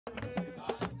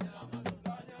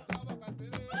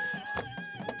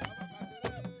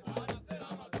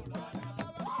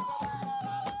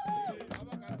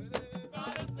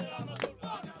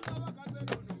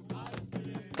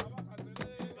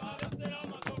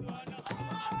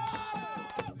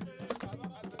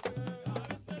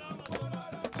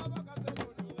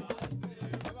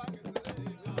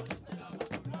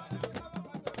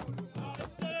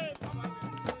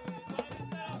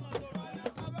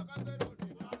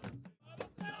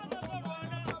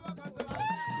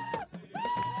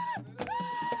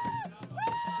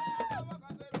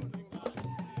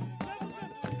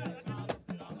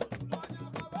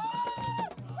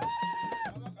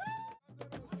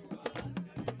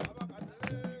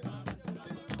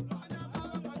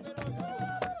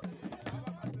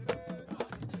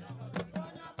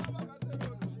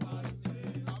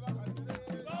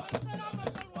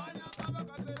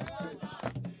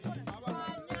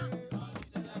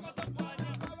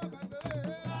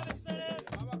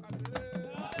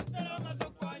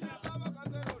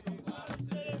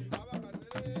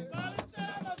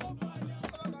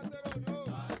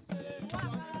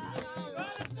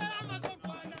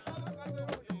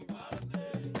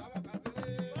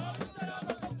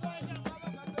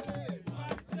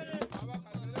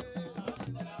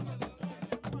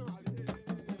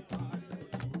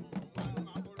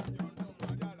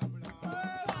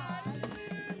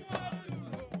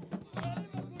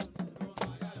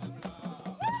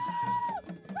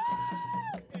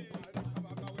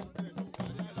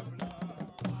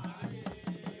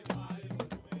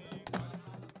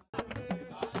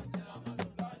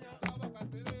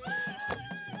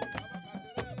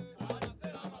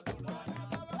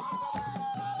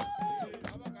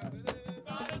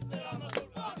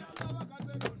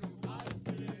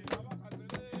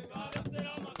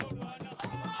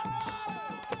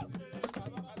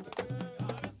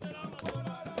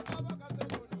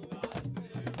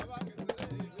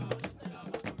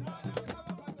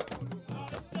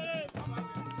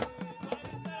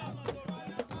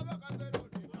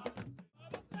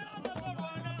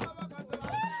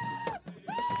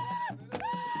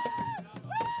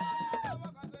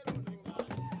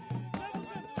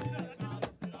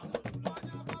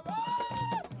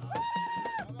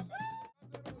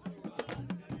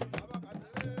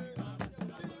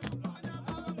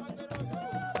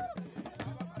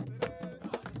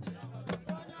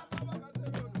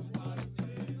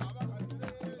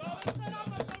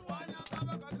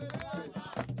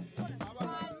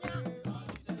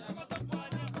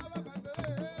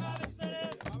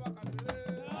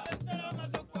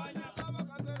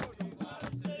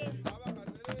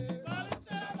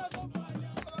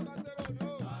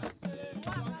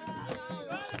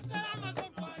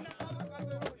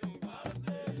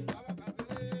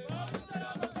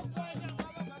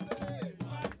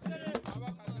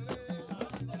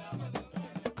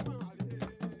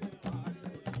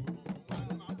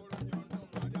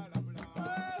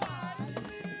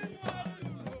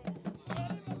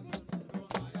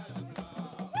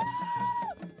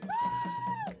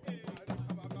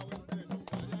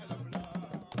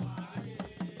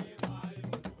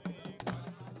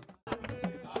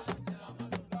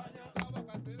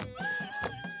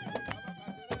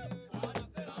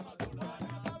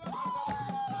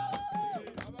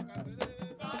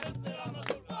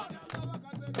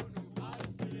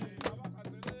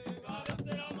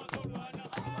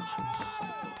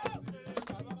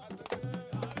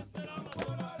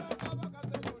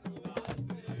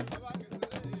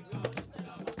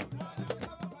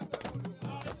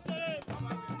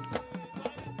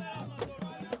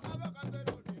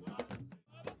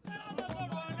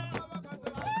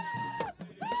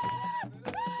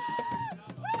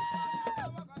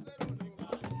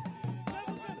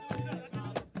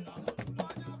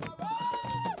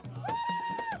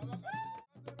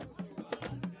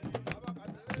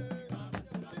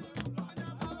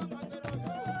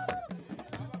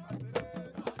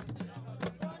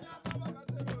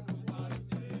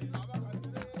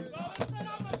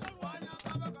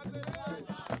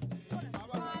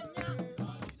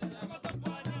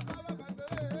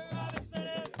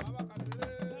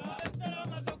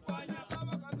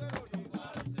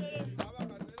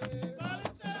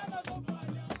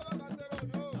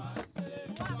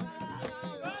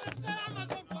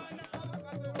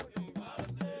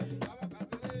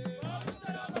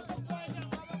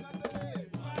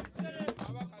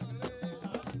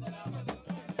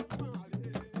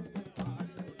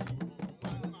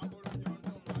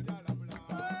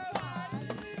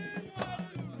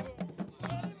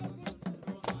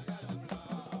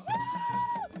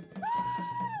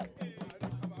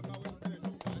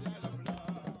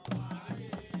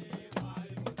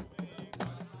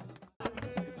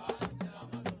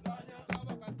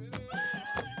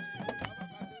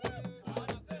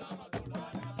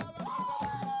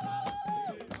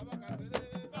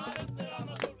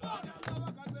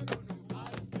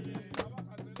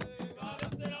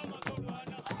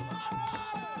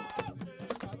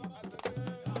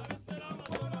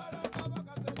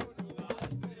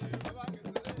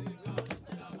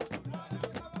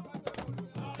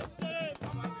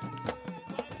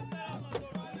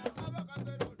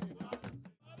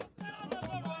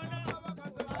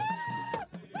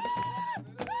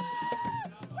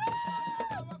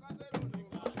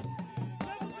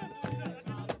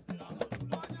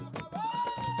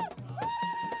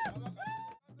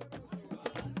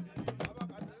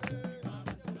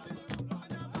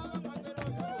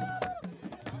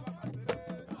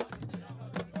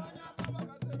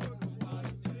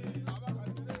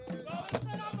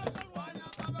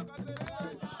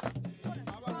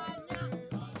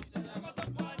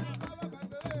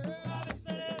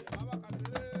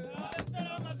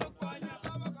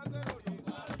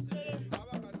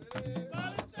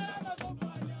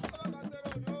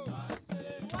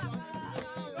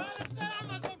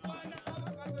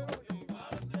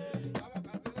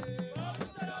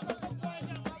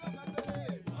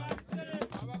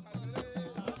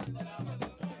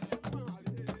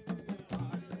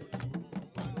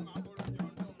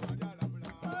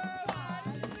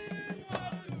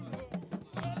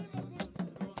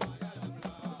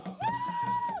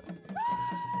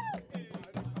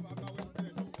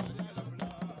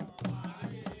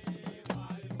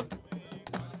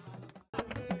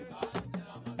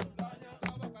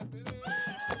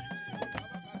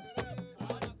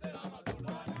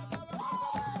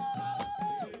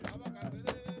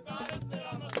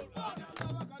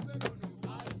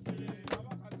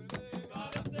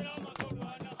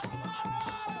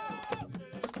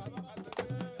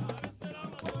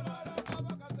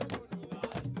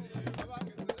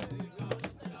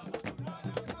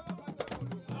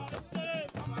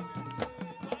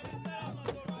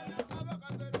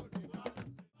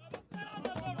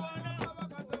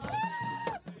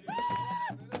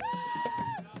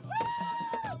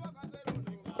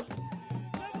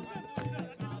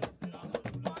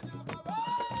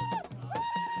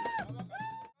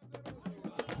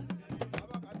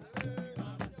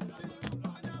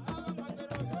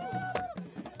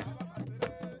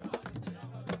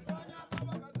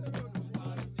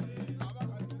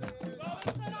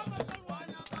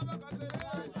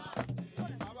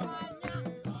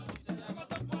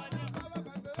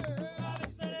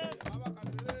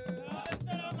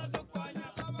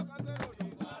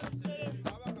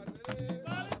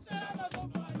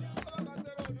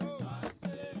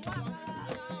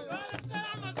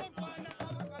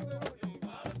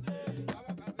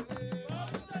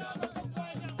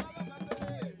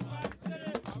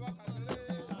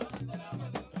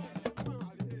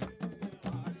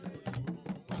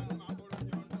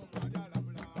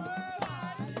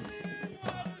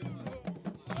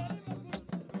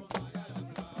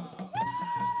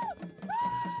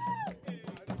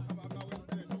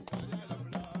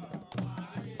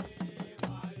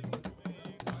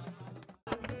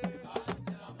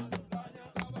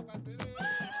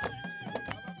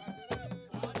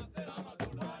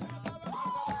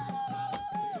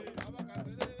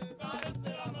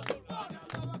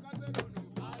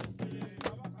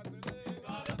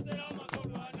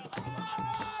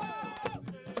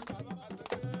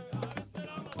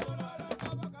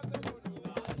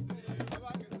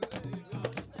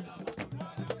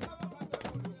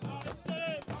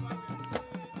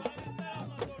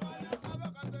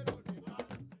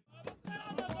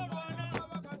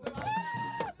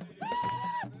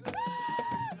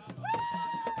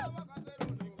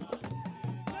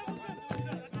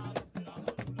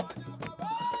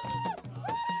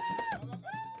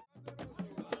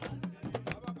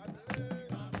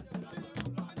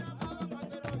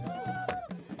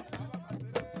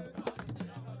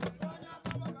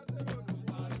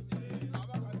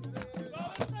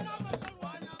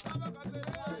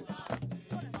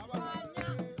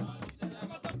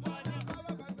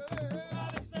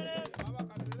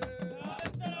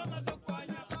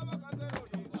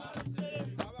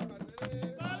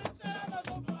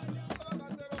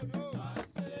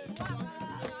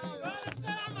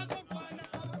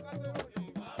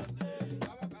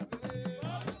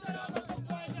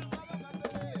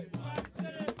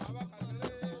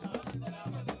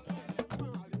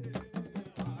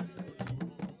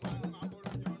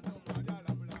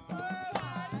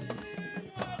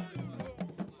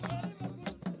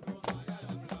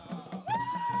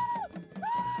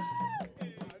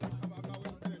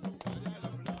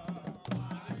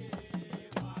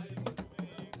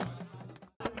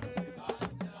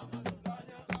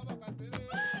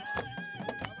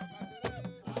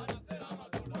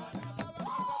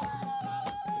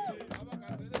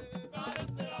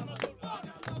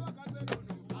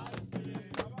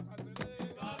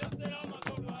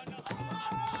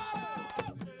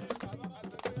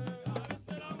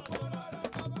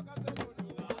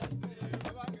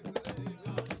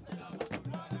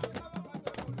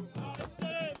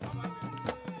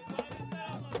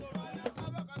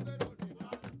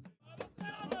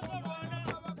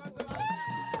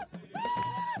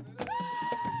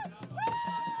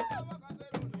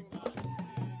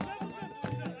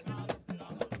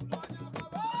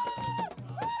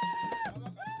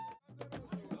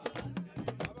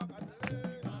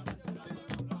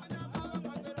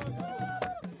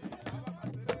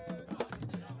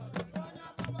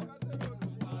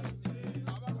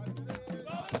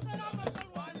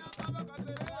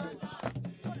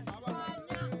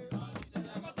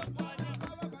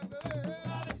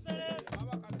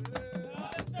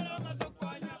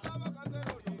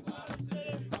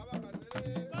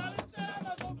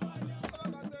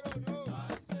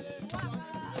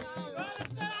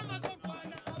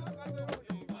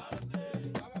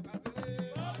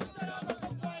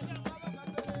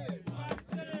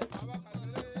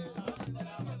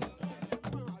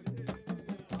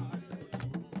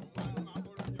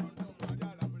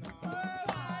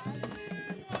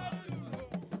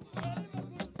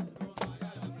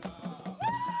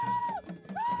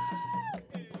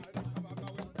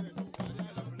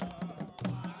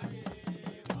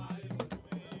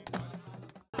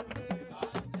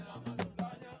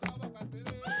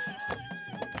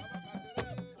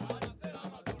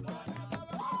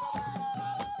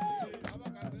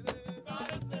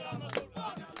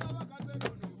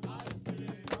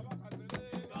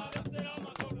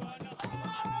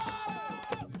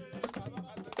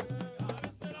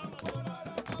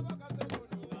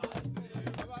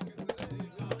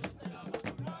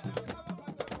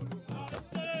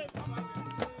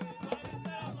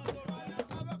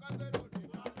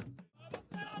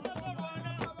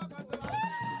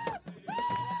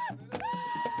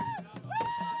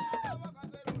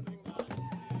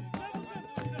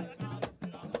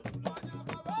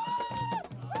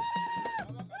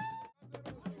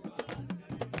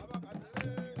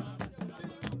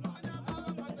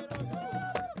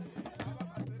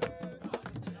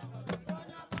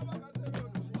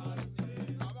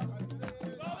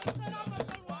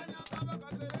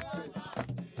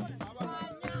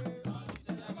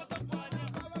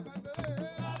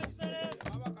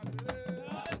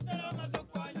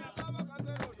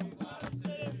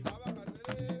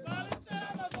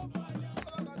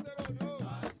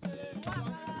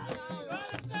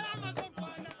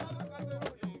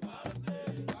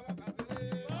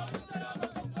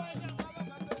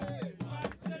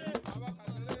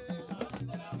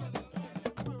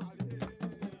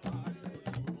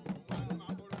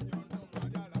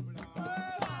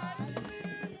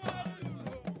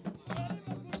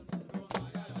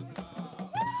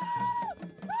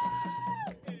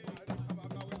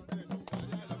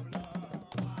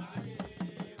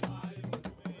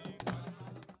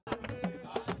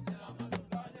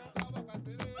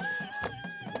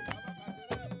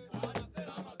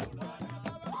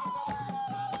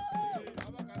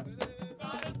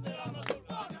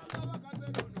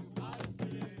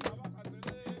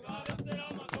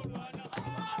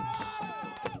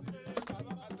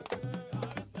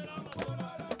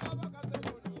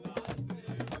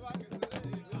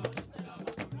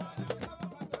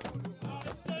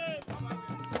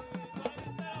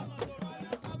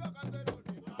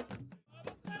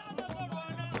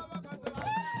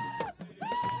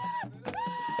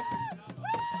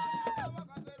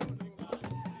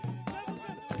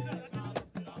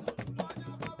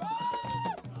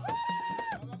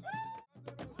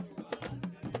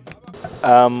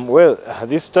Well,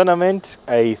 this tournament,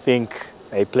 I think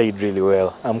I played really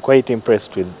well. I'm quite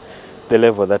impressed with the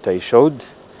level that I showed.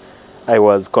 I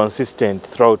was consistent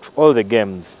throughout all the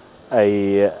games.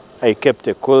 I kept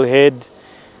a cool head.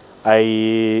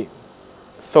 I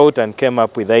thought and came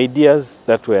up with ideas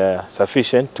that were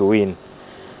sufficient to win.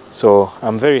 So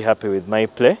I'm very happy with my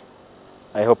play.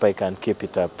 I hope I can keep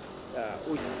it up.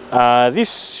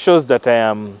 This shows that I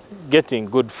am getting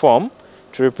good form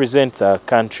to represent the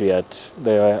country at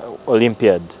the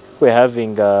Olympiad. We're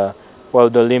having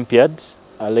World Olympiads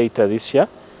later this year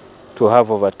to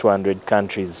have over 200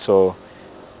 countries. So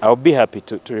I'll be happy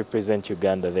to represent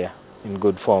Uganda there in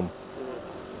good form.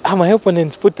 My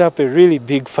opponents put up a really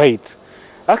big fight.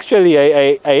 Actually,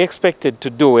 I expected to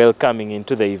do well coming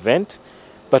into the event,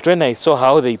 but when I saw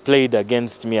how they played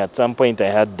against me, at some point I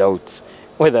had doubts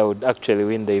whether I would actually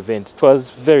win the event. It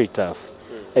was very tough.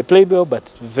 I played well, but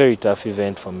very tough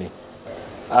event for me.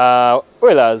 Well,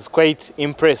 I was quite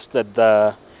impressed that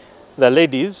the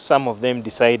ladies, some of them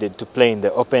decided to play in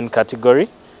the open category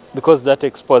because that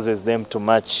exposes them to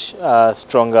much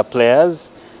stronger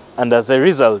players. And as a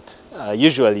result,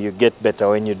 usually you get better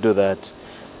when you do that.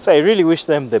 So I really wish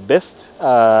them the best.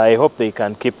 I hope they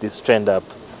can keep this trend up.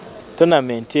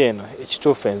 Tournament eno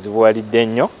ekituufu enzibuwalidde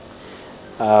nnyo.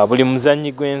 Buli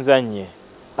muzannyi gwenzannye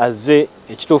azze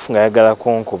ekituufu ng'ayagala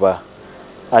kunkuba.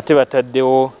 Ate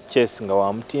bataddewo chess nga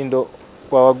wa mutindo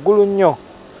gwa waggulu nnyo.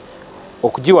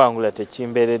 Okugiwangula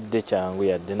tekimbeeredde kyangu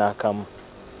yadde n'akamu.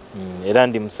 Era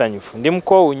ndi musanyufu. Ndi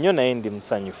mukoowu nnyo naye ndi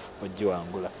musanyufu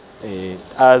ogiwangula.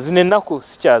 Zino ennaku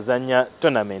sikyazannya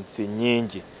tournaments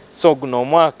nnyingi. So guno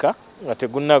omwaka nga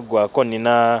tegunnaggwako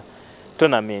nina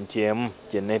tournament emu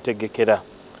gye neetegekera.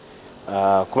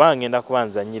 Kubanga ngenda kuba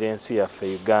nzannyira ensi yaffe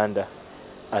Uganda.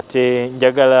 Ate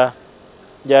njagala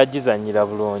gyagizannyira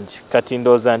bulungi. Kati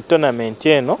ndowooza nti tournament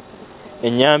eno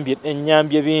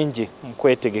ennyambye bingi mu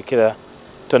kwetegekera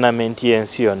tournament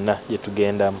y'ensi yonna gye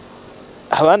tugendamu.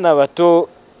 Abaana abato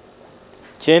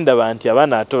kyendaba nti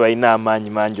abaana abato balina amaanyi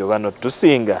mangi oba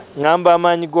notusinga. Ngamba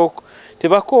amaanyi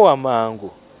tebakoowa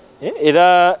mangu.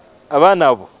 Era abaana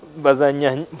abo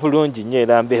bazannya bulungi nnyo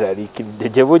era mbeeraliikiridde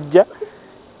gye bujja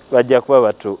bajja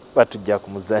kuba batujja ku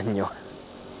muzannyo.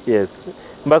 Yes.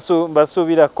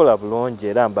 Mbasuubira kukola bulungi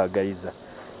era mbagaliza.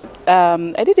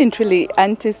 I didn't really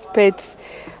anticipate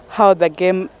how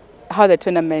the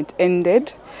tournament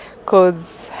ended,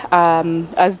 because I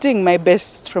was doing my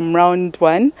best from round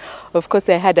one. Of course,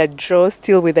 I had a draw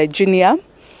still with a junior,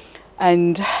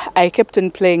 and I kept on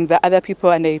playing the other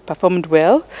people and I performed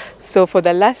well. So for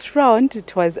the last round,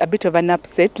 it was a bit of an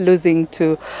upset losing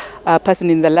to a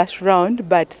person in the last round.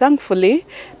 But thankfully,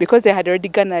 because I had already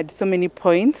garnered so many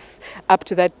points up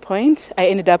to that point, I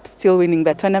ended up still winning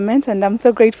the tournament. And I'm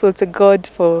so grateful to God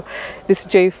for this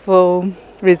joyful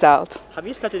result. Have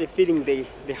you started feeling the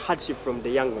hardship from the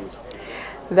young ones?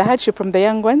 The hardship from the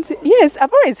young ones? Yes,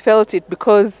 I've always felt it,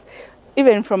 because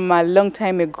even from a long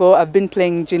time ago, I've been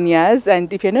playing juniors,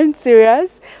 and if you're not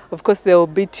serious, of course they will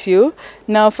beat you.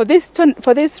 Now for this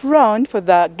round, for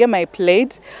the game I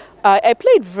played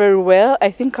very well.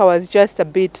 I think I was just a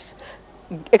bit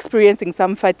experiencing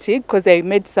some fatigue because I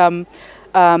made some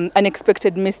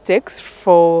unexpected mistakes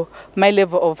for my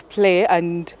level of play,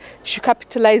 and she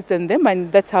capitalized on them,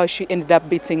 and that's how she ended up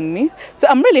beating me. So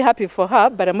I'm really happy for her,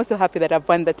 but I'm also happy that I've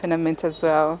won the tournament as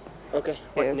well. Okay,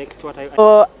 what next?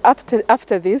 So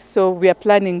after this, so we are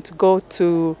planning to go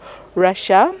to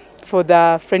Russia for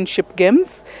the Friendship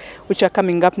Games, which are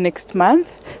coming up next month.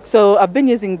 So I've been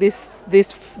using these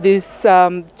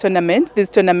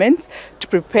tournaments to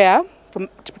prepare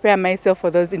myself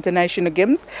for those international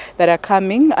games that are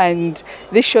coming, and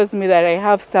this shows me that I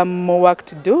have some more work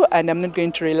to do and I'm not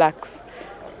going to relax.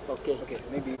 Okay,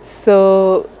 maybe.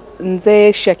 So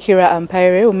nze Shakira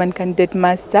Ampaire, Woman Candidate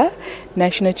Master,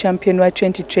 National Champion wa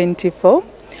 2024.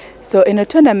 So eno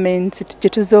tournament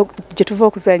gyetuva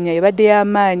okuzannya ebadde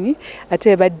y'amaanyi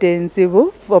ate ebadde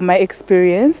nzibu for my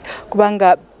experience,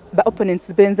 kubanga ba opponents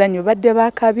benzannya badde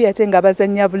bakabi ate nga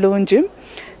bazannya bulungi.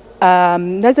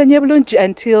 Nazannya bulungi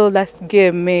until last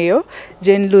game eyo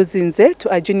gye nluzinze to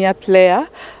a junior player,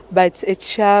 but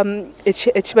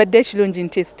ekibadde ekirungi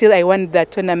nti still I won the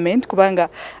tournament kubanga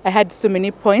I had so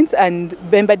many points and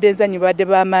bembadde nzannya badde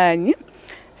b'amaanyi.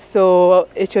 So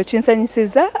ekyo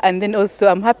kinsanyusiza, and then also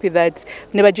I'm happy that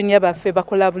ne bajunior baffe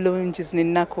bakola bulungi zino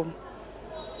ennaku.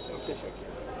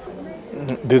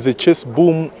 There's a chess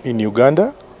boom in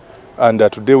Uganda, and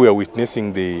today we are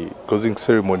witnessing the closing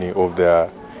ceremony of the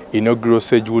inaugural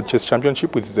SAGEWOOD Chess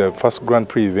Championship, which is the first Grand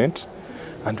Prix event.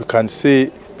 And you can say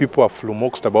people are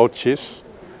flummoxed about chess.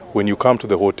 When you come to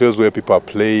the hotels where people are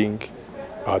playing,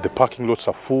 The parking lots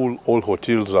are full, all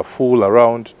hotels are full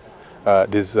around.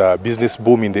 There's a business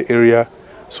boom in the area.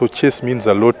 So chess means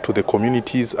a lot to the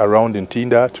communities around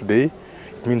Ntinda today.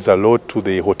 It means a lot to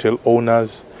the hotel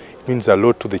owners. It means a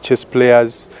lot to the chess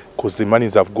players because the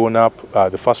monies have gone up.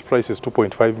 The first prize is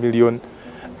 2.5 million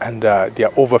and there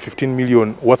are over 15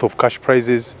 million worth of cash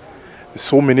prizes.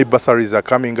 So many bursaries are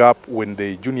coming up when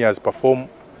the juniors perform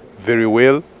very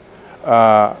well.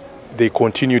 They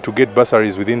continue to get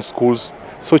bursaries within schools.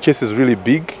 So chess is really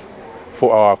big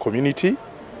for our community.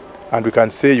 And we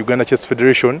can say Uganda Chess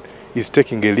Federation is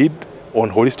taking a lead on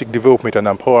holistic development and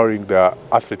empowering the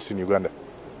athletes in Uganda.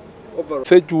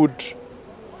 SAGEWOOD,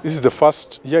 this is the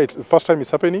first time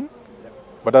it's happening,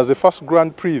 but as the first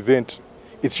Grand Prix event,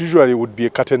 it usually would be a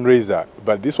curtain raiser,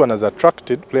 but this one has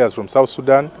attracted players from South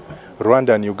Sudan,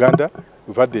 Rwanda and Uganda.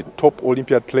 We've had the top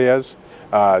Olympiad players.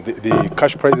 The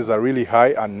cash prizes are really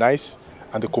high and nice,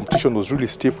 and the competition was really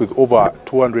stiff with over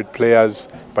 200 players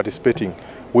participating.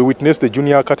 We witnessed the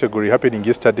junior category happening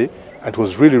yesterday, and it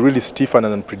was really stiff and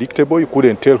unpredictable. You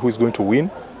couldn't tell who is going to win,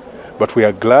 but we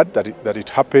are glad that it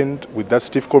happened with that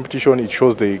stiff competition. It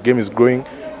shows the game is growing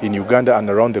in Uganda and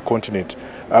around the continent.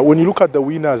 When you look at the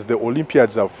winners, the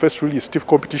Olympiads have faced really stiff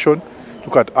competition.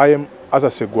 Look at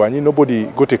Ssegwanyi, nobody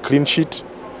got a clean sheet,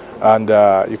 and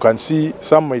you can see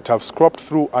some might have scrapped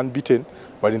through unbeaten,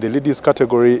 but in the ladies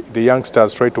category, the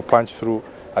youngsters tried to punch through.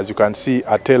 As you can see,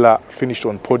 Atela finished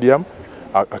on podium.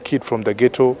 A kid from the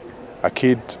ghetto, a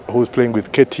kid who's playing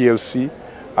with KTLC,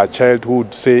 a child who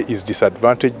would say is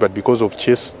disadvantaged, but because of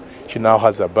chess, she now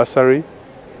has a bursary.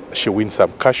 She wins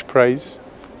some cash prize,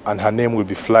 and her name will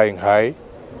be flying high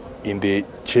in the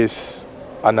chess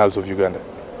annals of Uganda.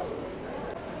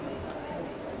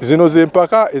 Zino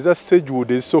zempaka eza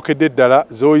SAGEWOOD ezisookedde ddala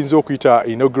z'oyinza okuyita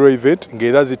inaugural event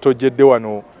ng'era zitojjedde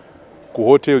wano ku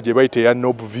hotel gye bayita eya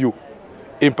Nob View.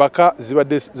 Empaka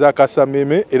zibadde za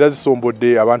kasameme era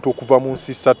zisombodde abantu okuva mu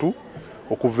nsi 3,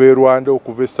 okuva e Rwanda,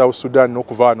 okuva e South Sudan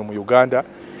n'okuva wano mu Uganda,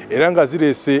 era nga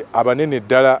zireese abanene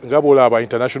ddala nga bw'olaba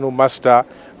international master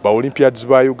ba Olympiads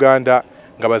ba Uganda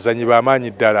nga bazanyi b'amaanyi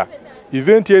ddala.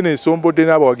 Event eno esombodde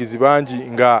n'abawagizi bangi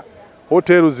nga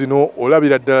hotelu zino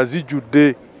olabira ddala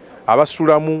zijjudde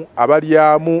abasulamu,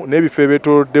 abalyamu n'ebifo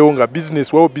ebyetooloddewo nga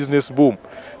business boom.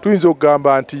 Tuyinza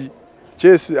okugamba nti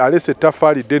chess alese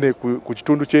ettaffaali ddene ku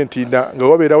kitundu ky'Entinda nga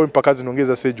wabeerawo empaka zino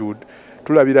ng'eza SAGEWOOD,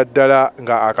 tulabira ddala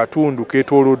nga akatundu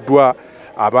keetooloddwa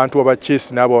abantu aba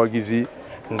chess n'abawagizi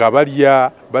nga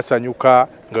balya basanyuka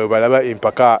nga bwe balaba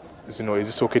empaka zino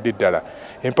ezisookedde ddala.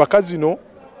 Empaka zino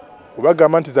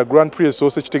webagamba nti za Grand Prix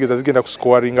esoose kitegeeza zigenda ku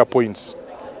scoringa points.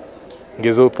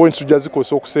 Ng'ezo points tujja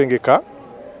zikosa okusengeka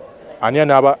ani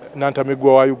anaaba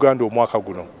nantamegwa wa Uganda omwaka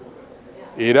guno.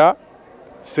 Era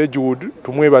SAGEWOOD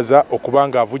tumwebaza okuba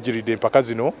nga avujjiridde empaka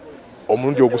zino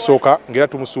omulundi ogusooka ng'era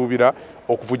tumusuubira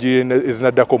okuvujjirira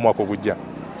ezinaddako omwaka ogujja.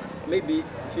 Maybe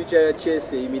future ya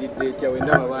chess eyimiridde etya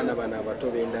wenna abaana bano abato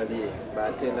bendabye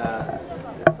Batela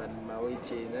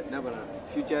Maweche n'abana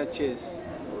future ya chess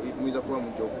oyinza kuba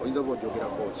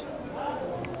ogyogerako ki?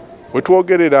 We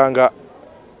twogereranga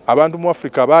abantu mu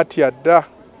Africa baatya dda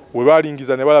we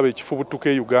baalingiza ne balaba ekifubutuka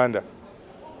e Uganda.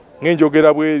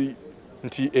 Ng'enjogera bweri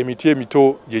nti emiti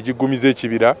emito gye gigumiza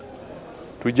ekibira,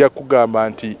 tujja kugamba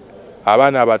nti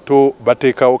abaana abato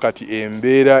bateekawo kati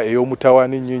embeera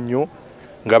ey'omutawaana ennyo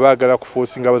nga baagala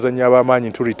kufoosinga abazannyi ab'amaanyi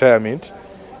nti retirement,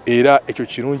 era ekyo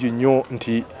kirungi nnyo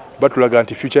nti batulaga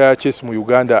nti future ya chess mu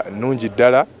Uganda nnungi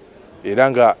ddala,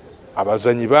 era nga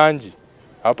abazannyi bangi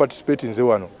abaparticipate nze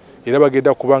wano era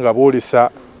bagenda kuba nga boolesa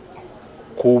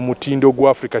ku mutindo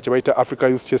gwa Africa kye bayita Africa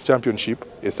Youth Chess Championship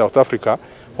e South Africa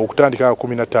okutandika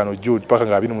 15 June paka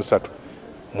nga 23.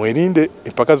 Mwerinde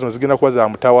empaka zino zigenda kuba za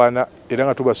mutawaana era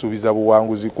nga tubasuubiza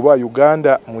buwanguzi kuba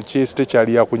Uganda mu chess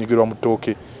tekyali ya kunyigirwa mu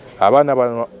ttooke.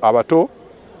 Abaana abato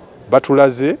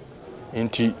batulaze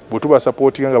nti bwe tuba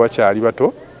supportinga nga bakyali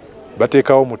bato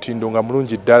bateekawo mutindo nga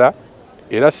mulungi ddala,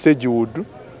 era SAGEWOOD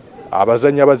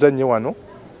abazannyi wano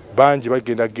bangi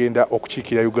bagenda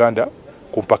okukiikira Uganda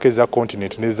ku mpaka eza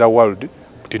continent n'eza world,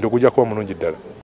 mutindo gujja kuba mulungi ddala.